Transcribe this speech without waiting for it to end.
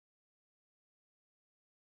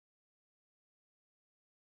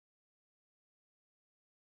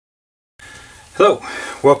Hello,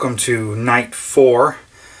 welcome to night 4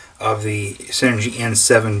 of the Synergy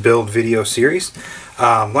N7 build video series.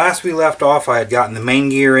 Last we left off, I had gotten the main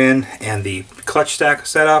gear in and the clutch stack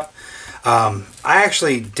set up. I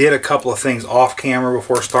actually did a couple of things off camera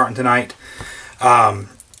before starting tonight. I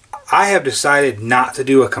have decided not to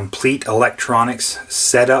do a complete electronics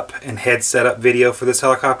setup and head setup video for this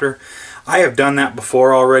helicopter. I have done that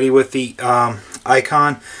before already with the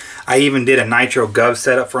Icon. I even did a Nitro Gov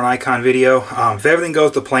setup for an Icon video. If everything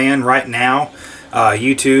goes to plan right now,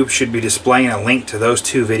 YouTube should be displaying a link to those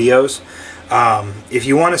two videos. If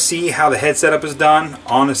you want to see how the head setup is done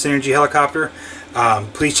on a Synergy helicopter,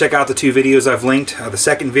 please check out the two videos I've linked. The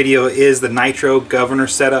second video is the Nitro Governor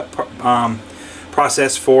setup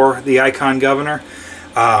process for the Icon Governor.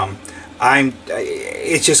 There's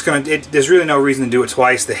really no reason to do it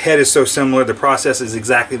twice. The head is so similar, the process is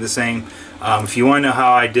exactly the same. If you want to know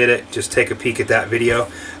how I did it, just take a peek at that video.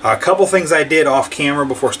 A couple things I did off camera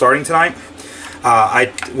before starting tonight.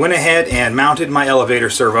 I went ahead and mounted my elevator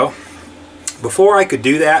servo. Before I could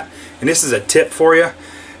do that, and this is a tip for you,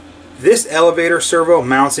 this elevator servo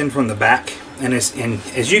mounts in from the back, and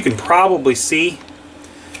as you can probably see,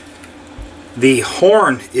 the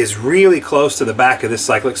horn is really close to the back of this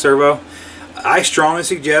cyclic servo. I strongly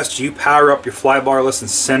suggest you power up your flybarless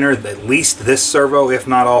and center at least this servo, if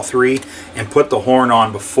not all three, and put the horn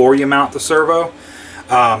on before you mount the servo.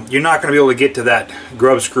 You're not going to be able to get to that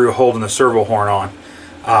grub screw holding the servo horn on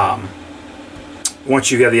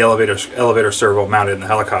once you have the elevator servo mounted in the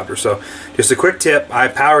helicopter. So just a quick tip, I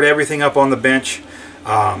powered everything up on the bench,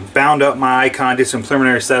 bound up my Icon, did some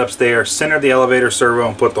preliminary setups there, centered the elevator servo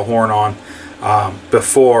and put the horn on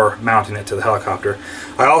before mounting it to the helicopter.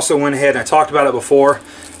 I also went ahead and I talked about it before,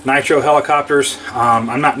 Nitro helicopters.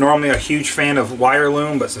 I'm not normally a huge fan of wire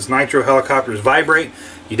loom, but since Nitro helicopters vibrate,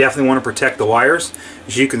 you definitely want to protect the wires.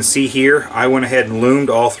 As you can see here, I went ahead and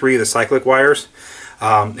loomed all three of the cyclic wires,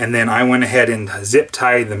 and then I went ahead and zip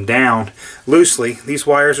tied them down loosely. These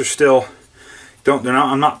wires are still,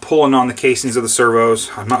 I'm not pulling on the casings of the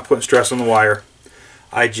servos, I'm not putting stress on the wire.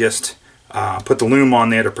 I just put the loom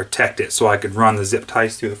on there to protect it so I could run the zip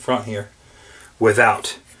ties through the front here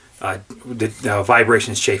without the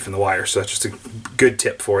vibrations chafing the wire. So that's just a good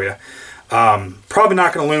tip for you. Probably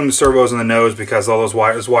not going to loom the servos in the nose because all those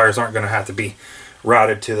wires aren't going to have to be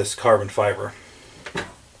routed to this carbon fiber.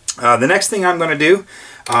 The next thing I'm going to do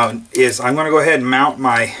is I'm going to go ahead and mount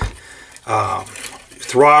my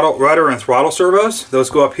rudder and throttle servos. Those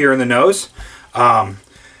go up here in the nose.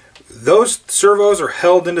 Those servos are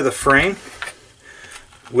held into the frame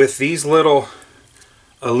with these little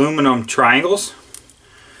aluminum triangles.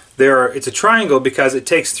 It's a triangle because it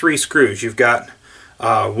takes 3 screws. You've got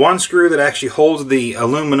one screw that actually holds the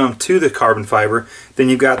aluminum to the carbon fiber. Then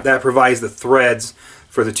you've got that provides the threads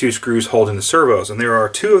for the 2 screws holding the servos. And there are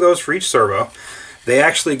 2 of those for each servo. They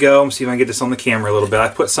actually go, let me see if I can get this on the camera a little bit. I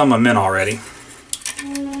put some of them in already.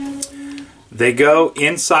 They go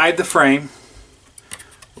inside the frame.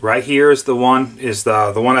 Right here is the one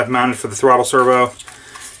I've mounted for the throttle servo.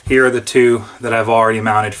 Here are the 2 that I've already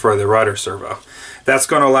mounted for the rudder servo. That's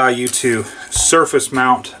going to allow you to surface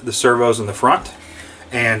mount the servos in the front,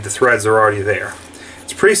 and the threads are already there.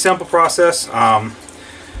 It's a pretty simple process. I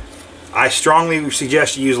strongly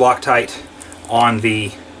suggest you use Loctite on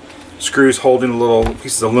the screws holding the little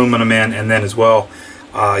pieces of aluminum in, and then as well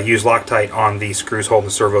use Loctite on the screws holding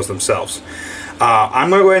the servos themselves. I'm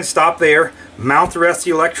going to go ahead and stop there, mount the rest of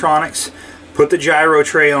the electronics, put the gyro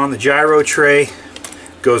tray on. The gyro tray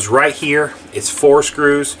goes right here. It's 4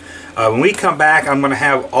 screws. When we come back, I'm going to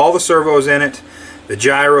have all the servos in it, the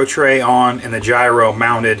gyro tray on, and the gyro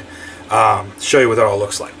mounted. Show you what that all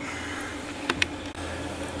looks like.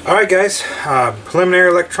 Alright guys, preliminary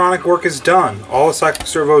electronic work is done. All the cyclic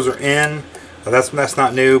servos are in. That's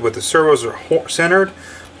not new, but the servos are centered,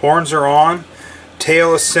 horns are on,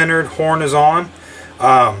 tail is centered, horn is on.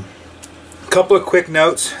 Couple of quick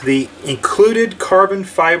notes. The included carbon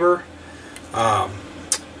fiber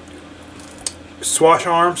swash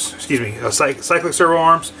arms, cyclic servo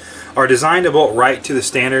arms, are designed to bolt right to the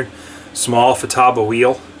standard small Futaba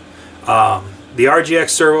wheel. The RGX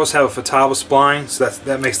servos have a Futaba spline, so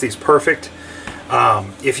that makes these perfect.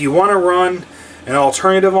 If you want to run an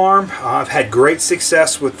alternative arm, I've had great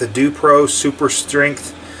success with the Dupro Super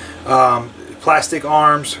Strength plastic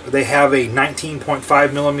arms. They have a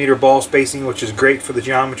 19.5mm ball spacing, which is great for the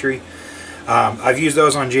geometry. I've used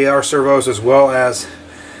those on JR servos as well as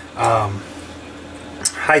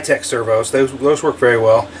high-tech servos. Those work very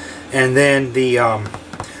well. And then the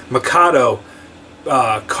Mikado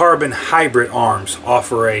carbon hybrid arms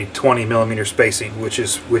offer a 20mm spacing,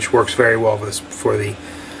 which works very well for the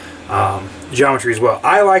geometry as well.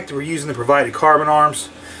 I like to using the provided carbon arms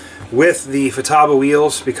with the Futaba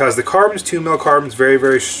wheels because the carbon's 2mm carbon's very,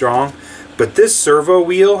 very strong, but this servo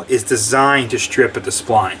wheel is designed to strip at the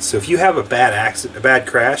spline. So if you have a bad accident, a bad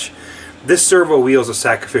crash, this servo wheel is a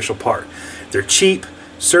sacrificial part. They're cheap.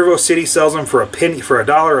 Servo City sells them for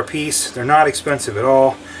 $1 a piece. They're not expensive at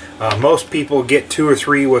all. Most people get 2 or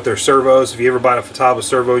 3 with their servos. If you ever buy a Futaba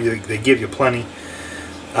servo, they give you plenty.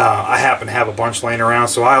 I happen to have a bunch laying around,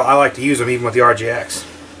 so I like to use them even with the RGX.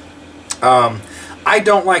 I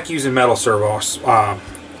don't like using metal servo arms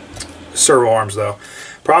though.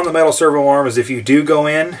 Problem with the metal servo arm is if you do go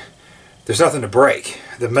in, there's nothing to break.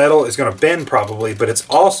 The metal is going to bend probably, but it's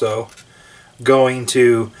also going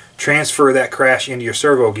to transfer that crash into your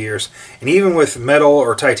servo gears. And even with metal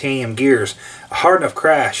or titanium gears, a hard enough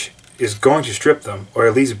crash is going to strip them, or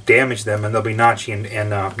at least damage them, and they'll be notchy and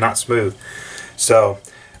not smooth. So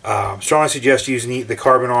strongly suggest using the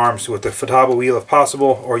carbon arms with the Futaba wheel if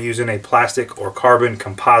possible, or using a plastic or carbon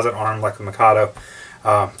composite arm like the Mikado,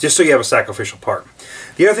 just so you have a sacrificial part.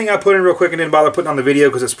 The other thing I put in real quick and didn't bother putting on the video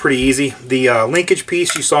because it's pretty easy, the linkage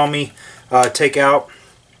piece you saw me take out.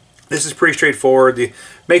 This is pretty straightforward.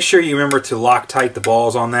 Make sure you remember to Loctite the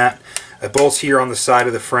balls on that. Bolts here on the side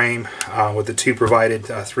of the frame with the 2 provided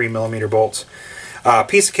 3mm bolts.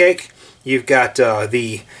 Piece of cake. You've got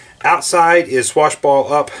the outside is swash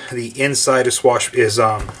ball up. The inside is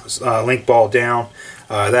link ball down.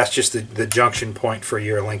 That's just the junction point for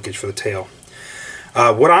your linkage for the tail.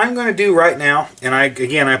 What I'm going to do right now, and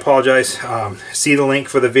again I apologize. See the link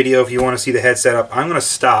for the video if you want to see the head setup. I'm going to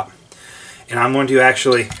stop, and I'm going to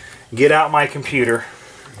actually get out my computer.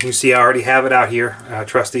 You see I already have it out here,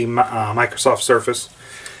 trusty Microsoft Surface,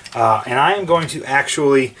 and I am going to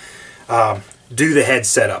actually do the head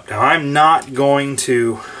setup. Now I'm not going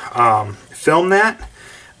to film that.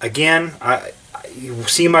 Again, you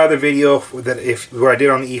see my other video where I did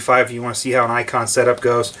on the E5 if you want to see how an icon setup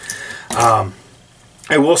goes.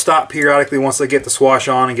 I will stop periodically once I get the swash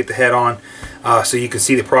on and get the head on, so you can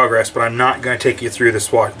see the progress, but I'm not going to take you through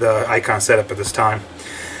the icon setup at this time.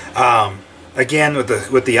 Again,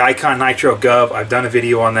 with the Icon Nitro Gov, I've done a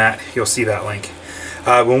video on that. You'll see that link.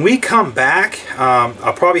 When we come back,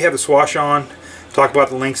 I'll probably have the swash on, talk about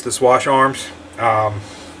the links to the swash arms.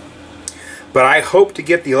 But I hope to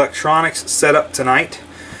get the electronics set up tonight.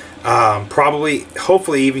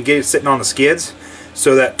 Hopefully even get it sitting on the skids,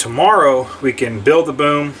 so that tomorrow we can build the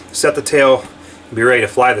boom, set the tail, and be ready to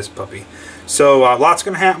fly this puppy. So lots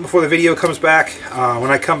going to happen before the video comes back.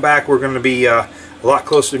 When I come back, we're going to be a lot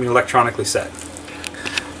closer to being electronically set.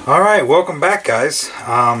 Alright, welcome back guys.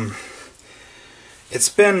 It's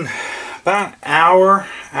been about an hour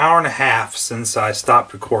and a half since I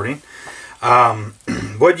stopped recording.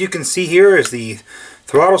 What you can see here is the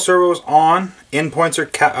throttle servos on,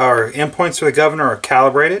 endpoints for the governor are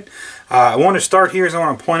calibrated. I want to start here, I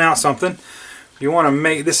want to point out something. You want to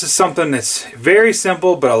make, this is something that's very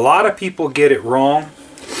simple, but a lot of people get it wrong.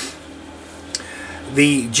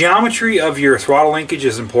 The geometry of your throttle linkage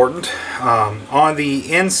is important. On the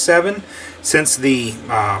N7, since the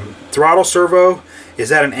throttle servo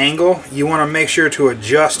is at an angle, you want to make sure to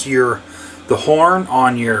adjust the horn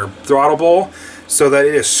on your throttle bowl so that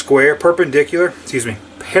it is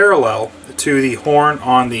parallel to the horn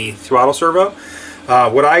on the throttle servo.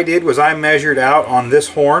 What I did was I measured out on this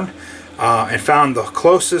horn and found the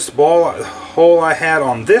closest hole I had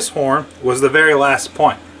on this horn was the very last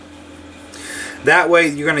point. That way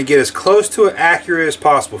you're going to get as close to it accurate as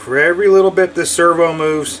possible. For every little bit this servo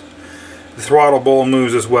moves, the throttle bowl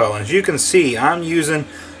moves as well. And as you can see, I'm using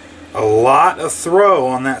a lot of throw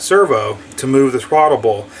on that servo to move the throttle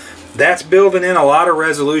bowl. That's building in a lot of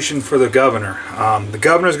resolution for the governor. The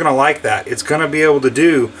governor's going to like that. It's going to be able to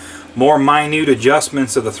do more minute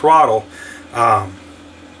adjustments of the throttle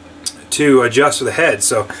to adjust to the head.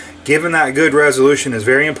 So giving that good resolution is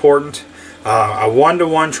very important. A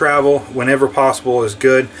one-to-one travel whenever possible is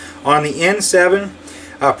good. On the N7,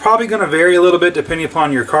 probably going to vary a little bit depending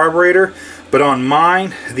upon your carburetor, but on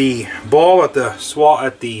mine the ball at the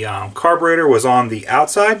carburetor was on the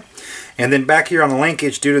outside, and then back here on the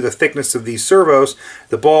linkage, due to the thickness of these servos,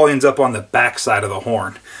 the ball ends up on the back side of the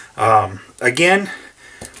horn. Again,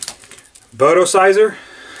 Bodo sizer,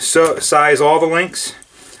 so size all the links.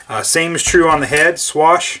 Same is true on the head,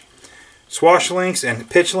 swash links and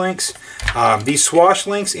pitch links. These swash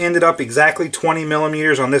links ended up exactly 20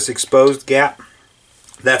 millimeters on this exposed gap.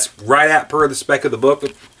 That's right at per the spec of the book.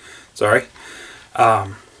 Sorry.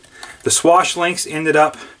 The swash links ended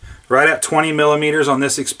up right at 20 millimeters on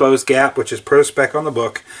this exposed gap, which is per spec on the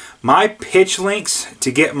book. My pitch links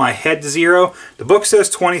to get my head to zero, the book says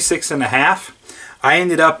 26.5. I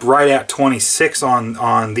ended up right at 26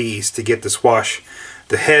 on these to get the swash.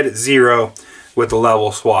 The head at 0 with the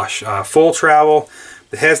level swash. Full travel,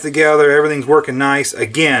 the head's together, everything's working nice.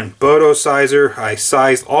 Again, Bodo sizer. I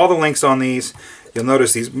sized all the links on these. You'll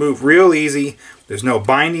notice these move real easy. There's no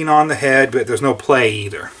binding on the head, but there's no play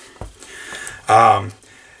either.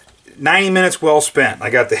 90 minutes well spent. I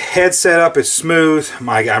got the head set up as smooth.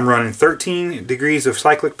 I'm running 13 degrees of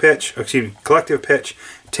cyclic pitch, excuse me, collective pitch,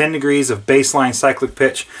 10 degrees of baseline cyclic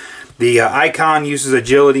pitch. The Icon uses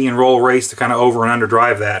agility and roll race to kind of over and under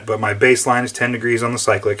drive that, but my baseline is 10 degrees on the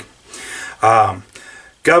cyclic.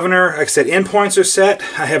 Governor, like I said, endpoints are set.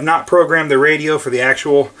 I have not programmed the radio for the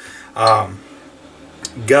actual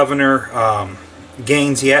governor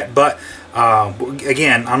gains yet, but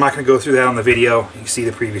again, I'm not going to go through that on the video. You can see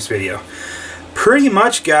the previous video. Pretty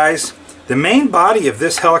much, guys, the main body of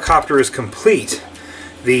this helicopter is complete.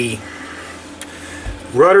 The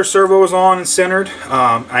rudder servo is on and centered.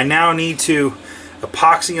 I now need to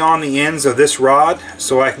epoxy on the ends of this rod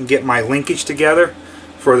so I can get my linkage together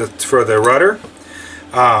for the rudder.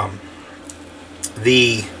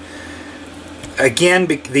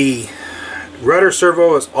 The rudder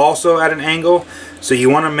servo is also at an angle, so you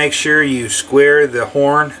want to make sure you square the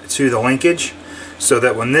horn to the linkage so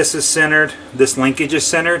that when this is centered, this linkage is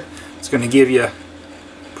centered. It's going to give you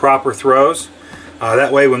proper throws.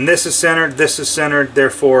 That way when this is centered,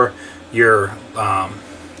 therefore your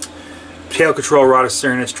tail control rod is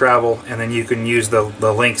steering its travel, and then you can use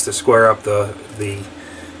the links to square up the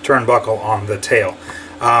turnbuckle on the tail.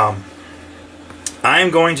 I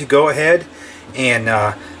am going to go ahead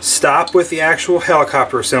and stop with the actual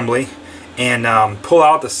helicopter assembly and pull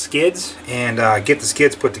out the skids and get the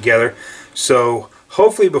skids put together. So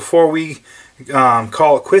hopefully before we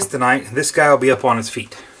call it quits tonight, this guy will be up on his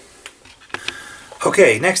feet.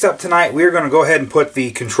 Okay, next up tonight, we're going to go ahead and put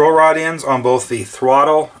the control rod ends on both the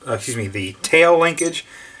the tail linkage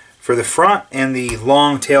for the front and the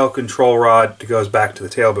long tail control rod that goes back to the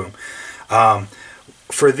tail boom.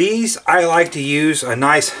 For these, I like to use a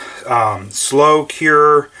nice slow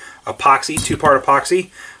cure epoxy, 2-part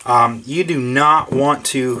epoxy. You do not want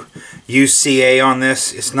to use CA on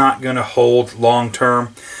this. It's not going to hold long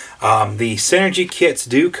term. The Synergy kits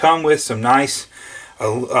do come with some nice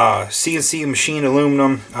CNC machine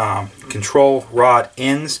aluminum control rod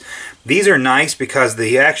ends. These are nice because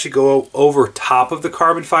they actually go over top of the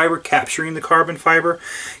carbon fiber, capturing the carbon fiber.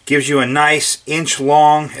 Gives you a nice inch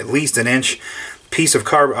long, at least an inch, piece of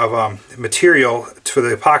material for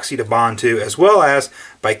the epoxy to bond to, as well as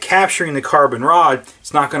by capturing the carbon rod,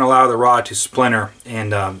 it's not going to allow the rod to splinter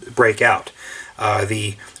and break out.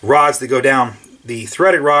 The rods that go down, the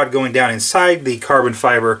threaded rod going down inside the carbon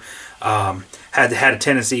fiber had a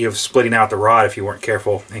tendency of splitting out the rod if you weren't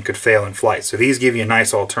careful and could fail in flight. So these give you a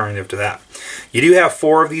nice alternative to that. You do have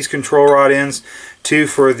 4 of these control rod ends, 2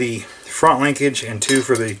 for the front linkage and 2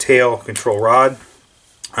 for the tail control rod.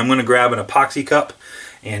 I'm going to grab an epoxy cup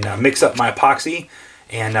and mix up my epoxy,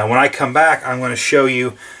 and when I come back I'm going to show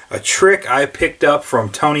you a trick I picked up from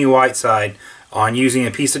Tony Whiteside on using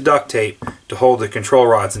a piece of duct tape to hold the control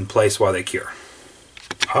rods in place while they cure.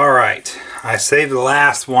 Alright, I saved the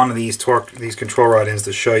last one of these control rod ends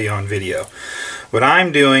to show you on video. What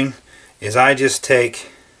I'm doing is I just take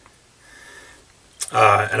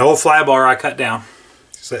an old fly bar I cut down,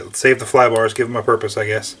 save the fly bars, give them a purpose I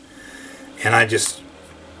guess, and I just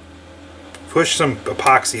push some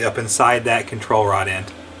epoxy up inside that control rod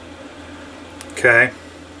end. Okay.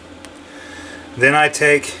 Then I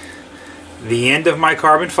take the end of my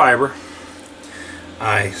carbon fiber.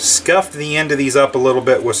 I scuffed the end of these up a little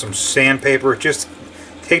bit with some sandpaper. Just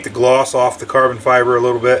take the gloss off the carbon fiber a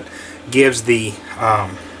little bit. Gives the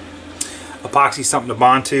epoxy something to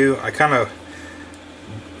bond to. I kind of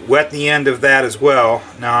wet the end of that as well.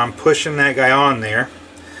 Now I'm pushing that guy on there.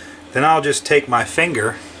 Then I'll just take my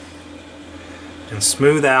finger and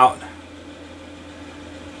smooth out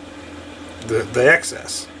the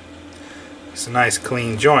excess. It's a nice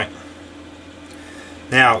clean joint.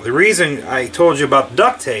 Now the reason I told you about the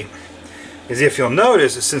duct tape is, if you'll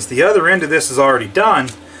notice, since the other end of this is already done,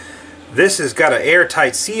 this has got an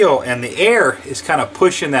airtight seal and the air is kind of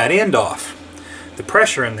pushing that end off, the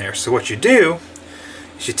pressure in there. So what you do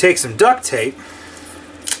is you take some duct tape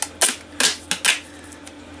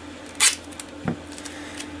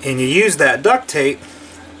and you use that duct tape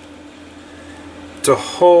to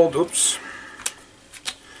hold, oops,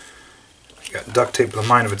 I got duct tape with a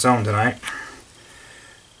mind of its own tonight.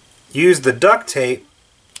 Use the duct tape,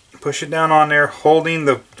 push it down on there, holding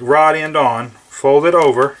the rod end on, fold it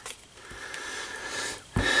over.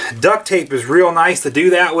 Duct tape is real nice to do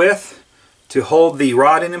that with, to hold the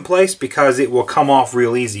rod end in place, because it will come off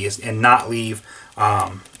real easy and not leave,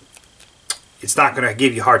 it's not going to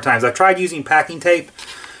give you hard times. I've tried using packing tape.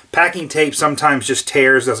 Packing tape sometimes just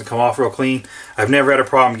tears, doesn't come off real clean. I've never had a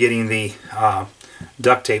problem getting the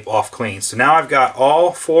duct tape off clean. So now I've got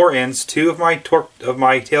all 4 ends, 2 of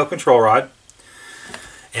my tail control rod,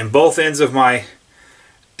 and both ends of my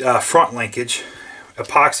front linkage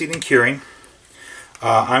epoxied and curing.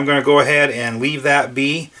 I'm going to go ahead and leave that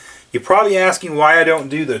be. You're probably asking why I don't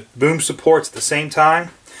do the boom supports at the same time.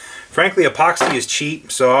 Frankly, epoxy is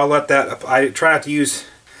cheap, so I'll let that. I try not to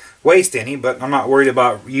waste any, but I'm not worried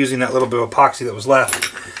about using that little bit of epoxy that was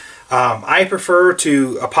left. I prefer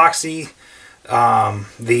to epoxy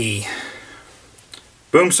the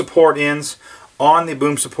boom support ends on the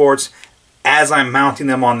boom supports as I'm mounting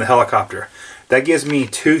them on the helicopter. That gives me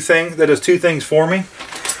 2 things. That does 2 things for me.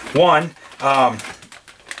 One,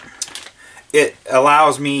 it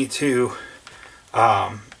allows me to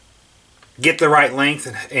get the right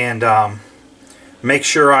length and make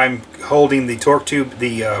sure I'm holding the torque tube,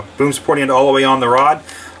 the boom support end, all the way on the rod.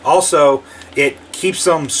 Also, it keeps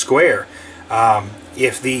them square.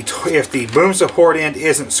 If the boom support end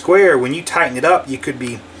isn't square, when you tighten it up, you could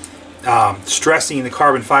be stressing the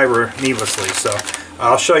carbon fiber needlessly. So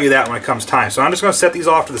I'll show you that when it comes time. So I'm just going to set these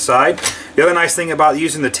off to the side. The other nice thing about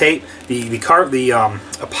using the tape, the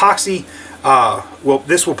epoxy, well,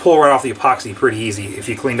 this will pull right off the epoxy pretty easy if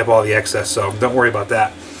you cleaned up all the excess. So don't worry about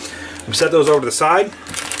that. I'm going to set those over to the side.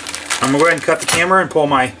 I'm going to go ahead and cut the camera and pull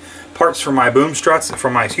my parts from my boom struts,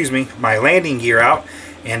 from my, my landing gear out.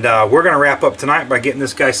 And we're going to wrap up tonight by getting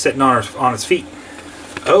this guy sitting on his feet.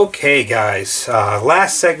 Okay, guys,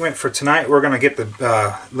 last segment for tonight, we're going to get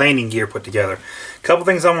the landing gear put together. A couple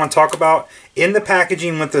things I want to talk about. In the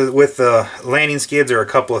packaging with the landing skids are a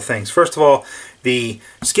couple of things. First of all, the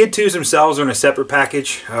skid tubes themselves are in a separate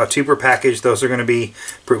package, tuber package. Those are going to be,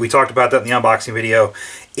 we talked about that in the unboxing video.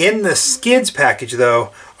 In the skids package,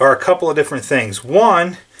 though, are a couple of different things.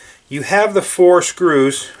 One, you have the 4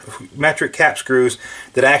 screws, metric cap screws,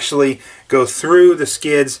 that actually go through the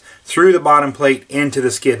skids, through the bottom plate, into the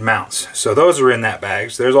skid mounts. So those are in that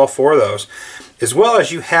bag. So there's all 4 of those. As well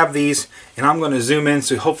as you have these, and I'm going to zoom in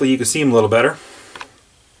so hopefully you can see them a little better.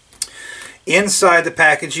 Inside the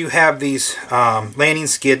package you have these landing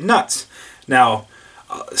skid nuts. Now,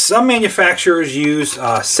 some manufacturers use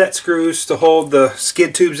set screws to hold the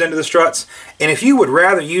skid tubes into the struts, and if you would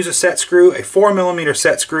rather use a set screw, a 4mm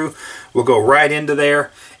set screw will go right into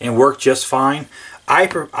there and work just fine.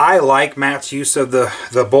 I like Matt's use of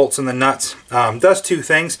the bolts and the nuts. Does 2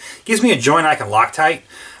 things. Gives me a joint I can Loctite.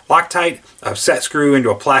 Loctite, a set screw into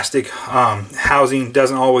a plastic housing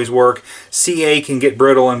doesn't always work. CA can get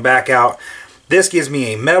brittle and back out. This gives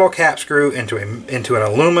me a metal cap screw into an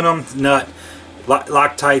aluminum nut.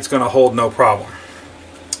 Loctite's going to hold no problem.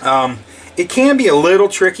 It can be a little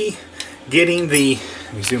tricky getting the,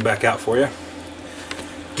 let me zoom back out for you,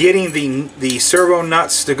 getting the servo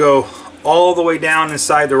nuts to go all the way down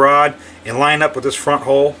inside the rod and line up with this front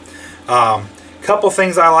hole. Couple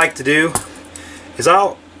things I like to do is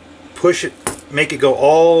I'll push it, make it go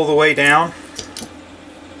all the way down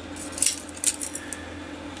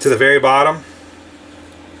to the very bottom.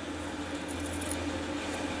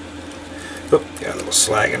 Oop, got a little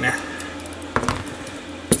slag in there.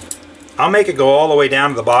 I'll make it go all the way down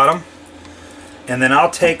to the bottom, and then I'll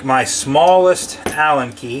take my smallest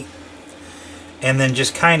Allen key and then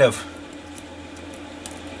just kind of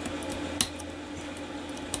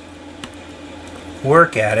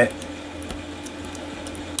work at it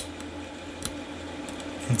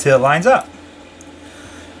until it lines up.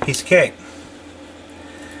 Piece of cake.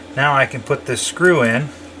 Now I can put this screw in,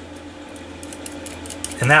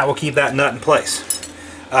 and that will keep that nut in place.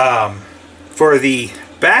 For the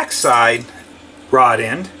backside rod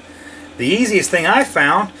end, the easiest thing I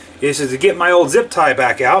found is to get my old zip tie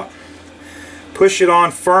back out, push it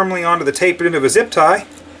on firmly onto the tapered end of a zip tie,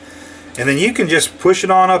 and then you can just push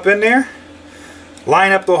it on up in there,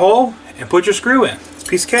 line up the hole, and put your screw in. It's a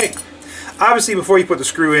piece of cake. Obviously, before you put the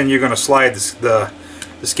screw in, you're going to slide the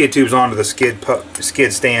skid tubes onto the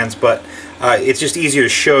skid stands, but it's just easier to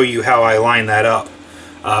show you how I line that up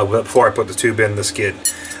before I put the tube in the skid.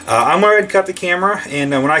 I'm going to cut the camera, and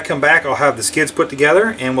when I come back, I'll have the skids put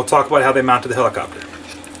together, and we'll talk about how they mount to the helicopter.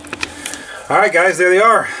 Alright guys, there they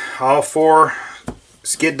are. All 4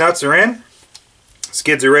 skid nuts are in.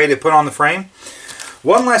 Skids are ready to put on the frame.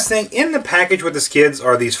 One last thing, in the package with the skids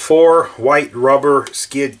are these 4 white rubber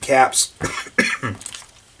skid caps.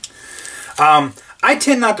 I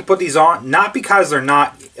tend not to put these on, not because they're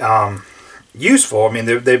not useful. I mean,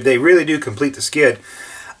 they really do complete the skid.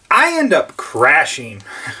 I end up crashing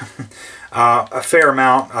a fair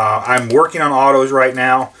amount. I'm working on autos right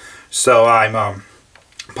now, so I'm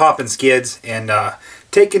popping skids, and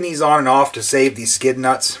taking these on and off to save these skid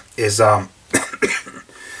nuts is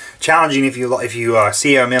challenging if you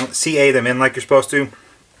CA them in like you're supposed to.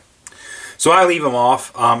 So I leave them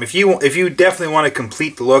off. If you definitely want to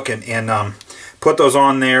complete the look and put those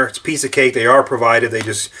on there, it's a piece of cake. They are provided. They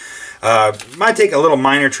just might take a little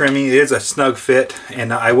minor trimming. It is a snug fit,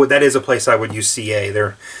 and that is a place I would use CA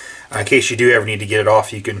there. In case you do ever need to get it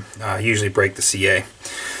off, you can usually break the CA.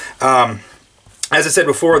 As I said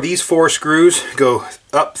before, these 4 screws go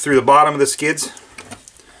up through the bottom of the skids,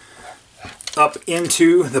 up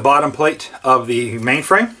into the bottom plate of the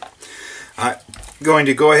mainframe. I'm going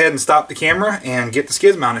to go ahead and stop the camera and get the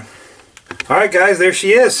skids mounted. Alright guys, there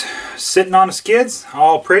she is, sitting on the skids,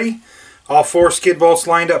 all pretty. All 4 skid bolts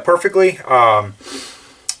lined up perfectly.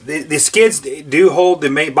 The skids do hold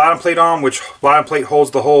the bottom plate on, which bottom plate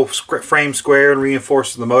holds the whole frame square and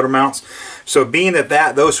reinforces the motor mounts. So being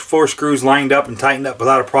that those 4 screws lined up and tightened up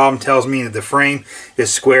without a problem tells me that the frame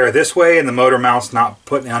is square this way and the motor mount's not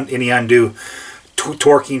putting on any undue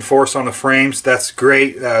torquing force on the frames. That's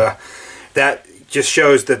great. That just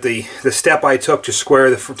shows that the step I took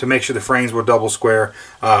to make sure the frames were double square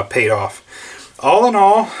paid off. All in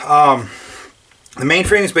all, the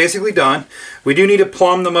mainframe is basically done. We do need to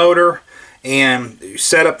plumb the motor and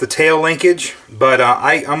set up the tail linkage, but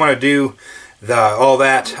I'm going to do all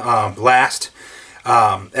that last.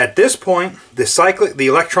 At this point, the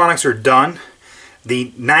electronics are done.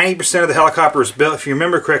 The 90% of the helicopter is built. If you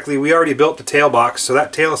remember correctly, we already built the tail box, so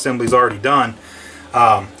that tail assembly is already done.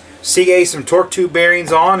 CA some torque tube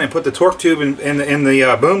bearings on and put the torque tube in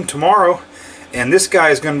the boom tomorrow, and this guy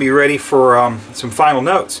is going to be ready for some final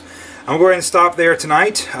notes. I'm going to stop there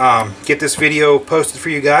tonight, get this video posted for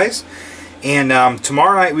you guys, and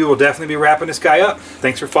tomorrow night we will definitely be wrapping this guy up.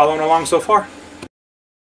 Thanks for following along so far.